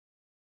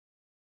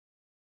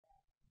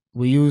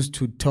we used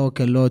to talk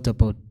a lot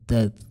about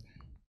death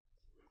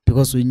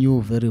because we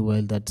knew very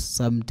well that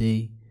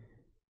someday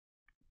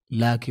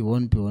luck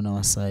won't be on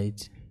our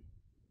side.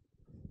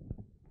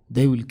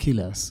 They will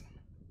kill us.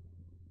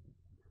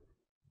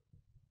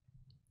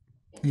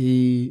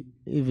 He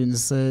even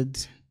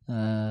said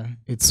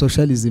it's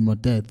socialism or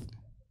death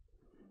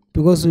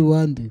because we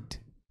want it,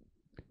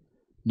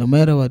 no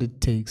matter what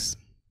it takes.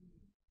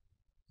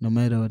 No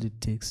matter what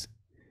it takes,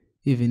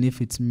 even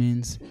if it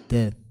means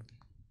death.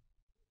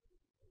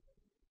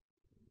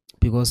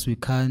 Because we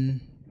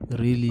can't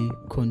really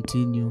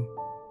continue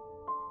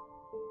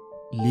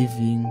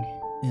living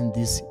in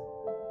these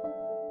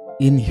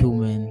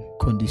inhuman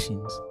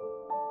conditions.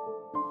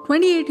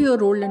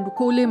 28-year-old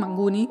Lindokuhle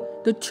Mnguni,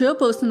 the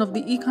chairperson of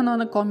the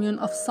eKhenana commune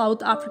of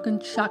South African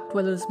shack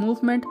dwellers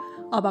movement,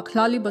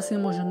 Abahlali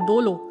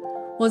baseMjondolo,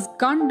 was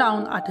gunned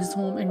down at his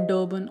home in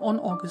Durban on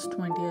August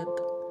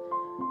 20th.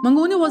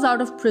 Mnguni was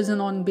out of prison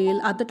on bail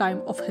at the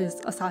time of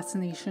his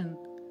assassination.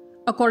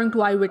 According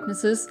to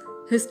eyewitnesses,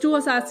 his two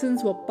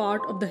assassins were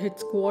part of the hit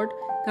squad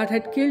that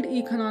had killed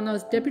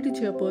eKhenana's deputy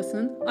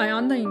chairperson,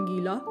 Ayanda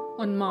Ngila,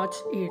 on March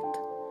 8th.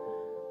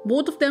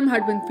 Both of them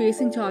had been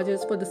facing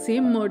charges for the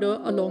same murder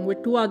along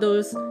with two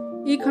others,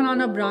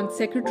 eKhenana branch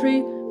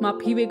secretary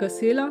Maphiwe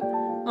Gasela,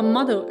 a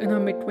mother in her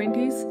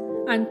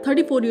mid-20s, and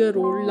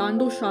 34-year-old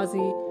Lando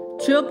Shazi,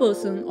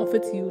 chairperson of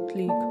its youth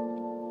league.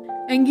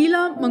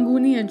 Ngila,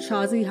 Mnguni and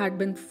Shazi had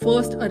been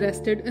first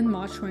arrested in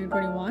March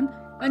 2021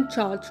 and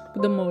charged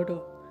with the murder.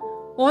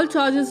 All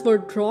charges were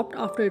dropped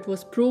after it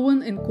was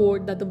proven in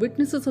court that the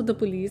witnesses of the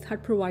police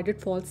had provided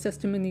false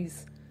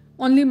testimonies.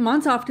 Only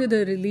months after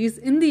their release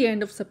in the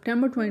end of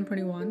September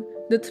 2021,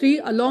 the three,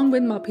 along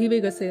with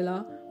Maphiwe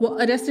Gasela, were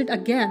arrested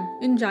again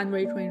in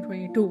January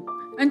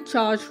 2022 and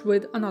charged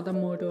with another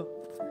murder.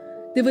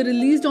 They were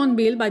released on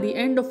bail by the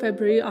end of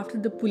February after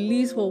the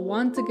police were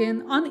once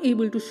again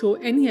unable to show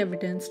any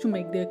evidence to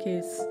make their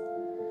case.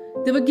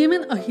 They were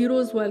given a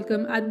hero's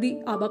welcome at the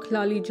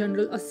Abahlali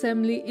General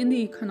Assembly in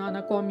the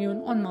eKhenana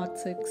commune on March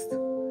 6th.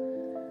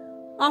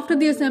 After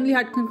the assembly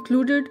had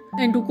concluded,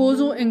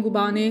 Lindokuhle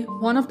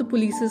Mnguni, one of the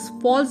police's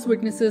false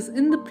witnesses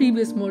in the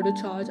previous murder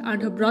charge,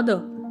 and her brother,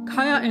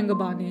 Khaya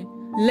Mnguni,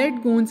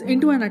 led goons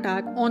into an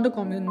attack on the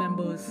commune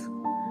members.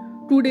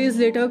 2 days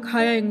later,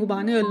 Khaya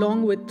Mnguni,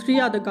 along with three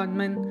other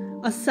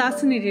gunmen,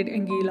 assassinated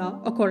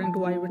Ngila, according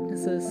to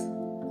eyewitnesses.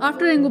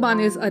 After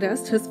Mnguni's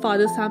arrest, his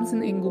father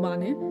Samson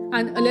Mnguni,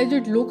 an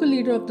alleged local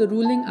leader of the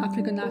ruling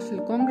African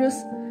National Congress,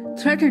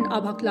 threatened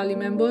Abahlali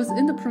members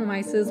in the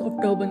premises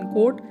of Durban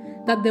court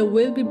that there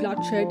will be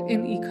bloodshed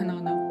in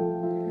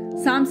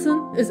eKhenana.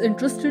 Samson is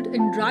interested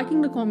in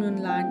dragging the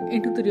commune land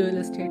into the real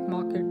estate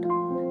market.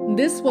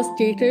 This was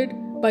stated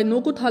by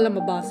Lindokuhle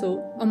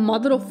Mnguni, a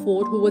mother of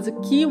four who was a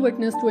key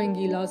witness to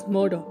Ngila's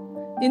murder,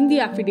 in the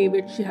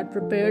affidavit she had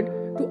prepared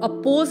to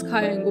oppose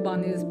Khaya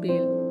Mnguni's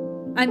bail.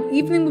 An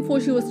evening before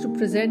she was to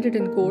present it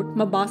in court,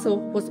 Mabaso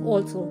was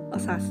also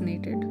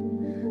assassinated.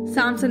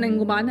 Samson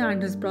Mnguni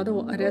and his brother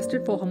were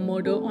arrested for her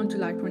murder on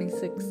July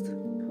 26th.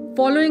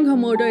 Following her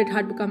murder, it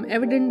had become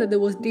evident that there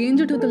was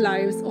danger to the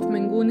lives of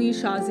Mnguni,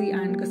 Shazi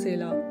and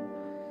Gasela.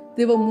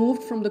 They were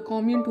moved from the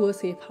commune to a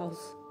safe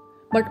house.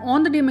 But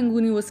on the day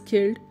Mnguni was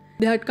killed,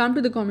 they had come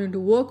to the commune to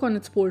work on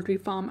its poultry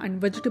farm and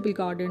vegetable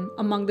garden,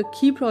 among the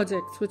key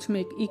projects which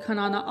make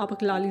eKhenana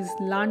Abahlali's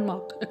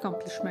landmark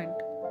accomplishment.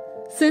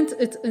 Since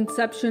its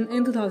inception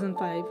in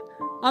 2005,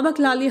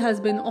 Abahlali has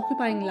been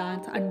occupying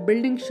lands and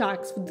building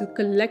shacks with the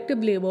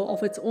collective labor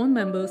of its own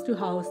members to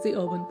house the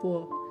urban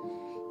poor.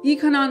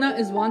 eKhenana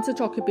is one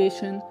such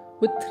occupation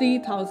with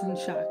 3,000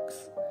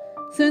 shacks.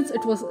 Since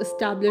it was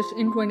established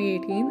in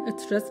 2018,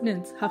 its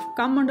residents have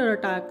come under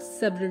attack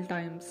several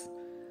times.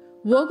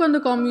 Work on the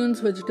commune's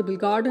vegetable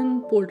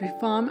garden, poultry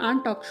farm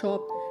and tuck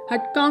shop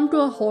had come to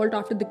a halt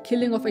after the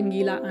killing of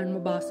Ngila and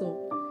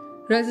Mabaso.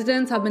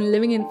 Residents have been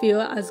living in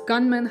fear as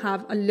gunmen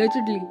have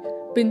allegedly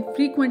been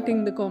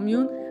frequenting the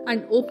commune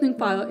and opening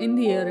fire in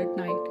the air at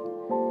night.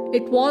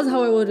 It was,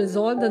 however,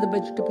 resolved that the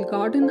vegetable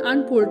garden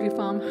and poultry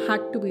farm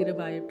had to be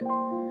revived.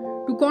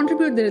 To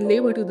contribute their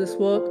labor to this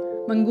work,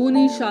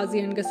 Mnguni,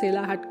 Shazi and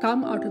Gasela had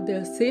come out of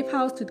their safe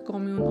house to the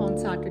commune on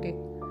Saturday.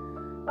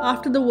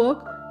 After the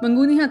work,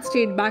 Mnguni had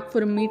stayed back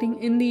for a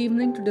meeting in the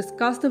evening to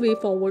discuss the way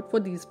forward for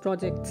these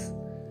projects.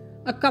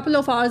 A couple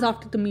of hours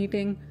after the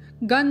meeting,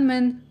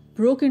 gunmen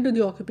broke into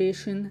the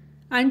occupation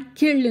and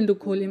killed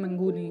Lindokuhle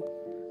Mnguni.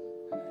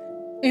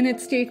 In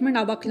its statement,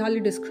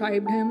 Abahlali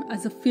described him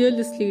as a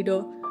fearless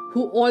leader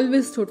who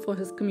always stood for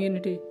his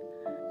community.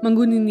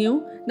 Mnguni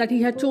knew that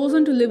he had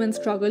chosen to live and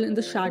struggle in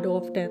the shadow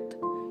of death.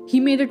 He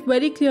made it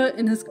very clear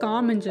in his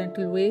calm and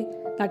gentle way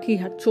that he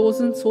had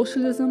chosen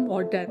socialism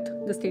or death,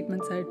 the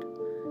statement said.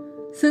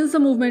 Since the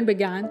movement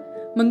began,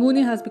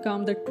 Mnguni has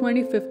become the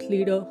 25th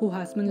leader who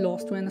has been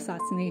lost to an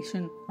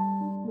assassination.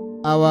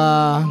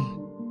 Our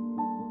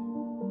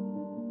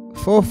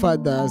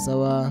forefathers,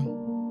 our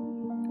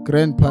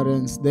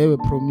grandparents, they were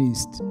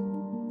promised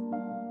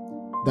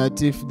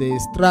that if they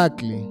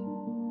struggle,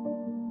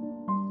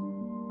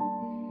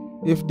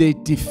 if they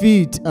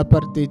defeat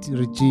apartheid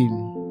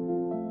regime,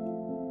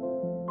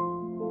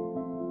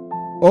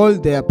 all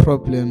their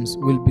problems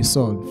will be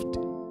solved.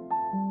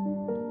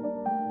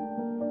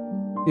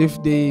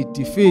 If they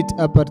defeat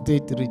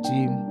apartheid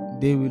regime,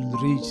 they will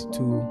reach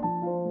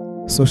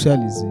to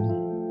socialism.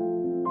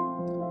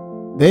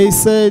 They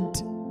said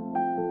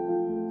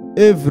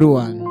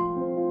everyone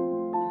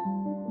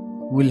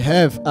will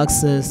have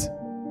access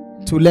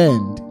to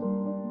land.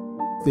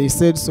 They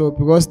said so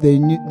because they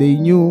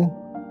knew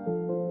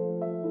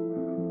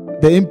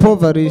the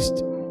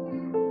impoverished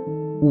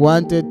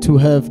wanted to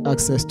have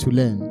access to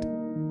land.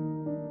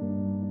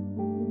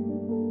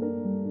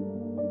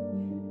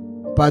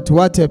 But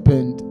what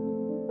happened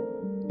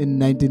in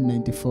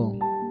 1994?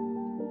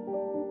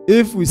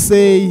 If we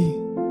say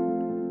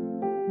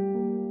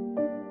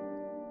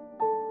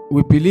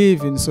we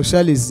believe in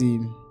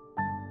socialism,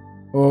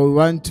 or we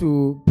want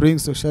to bring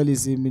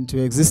socialism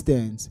into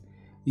existence,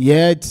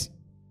 yet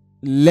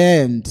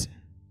land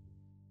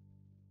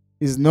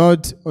is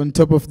not on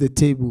top of the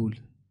table,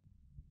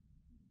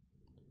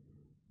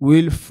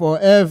 we'll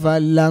forever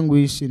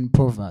languish in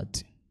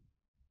poverty.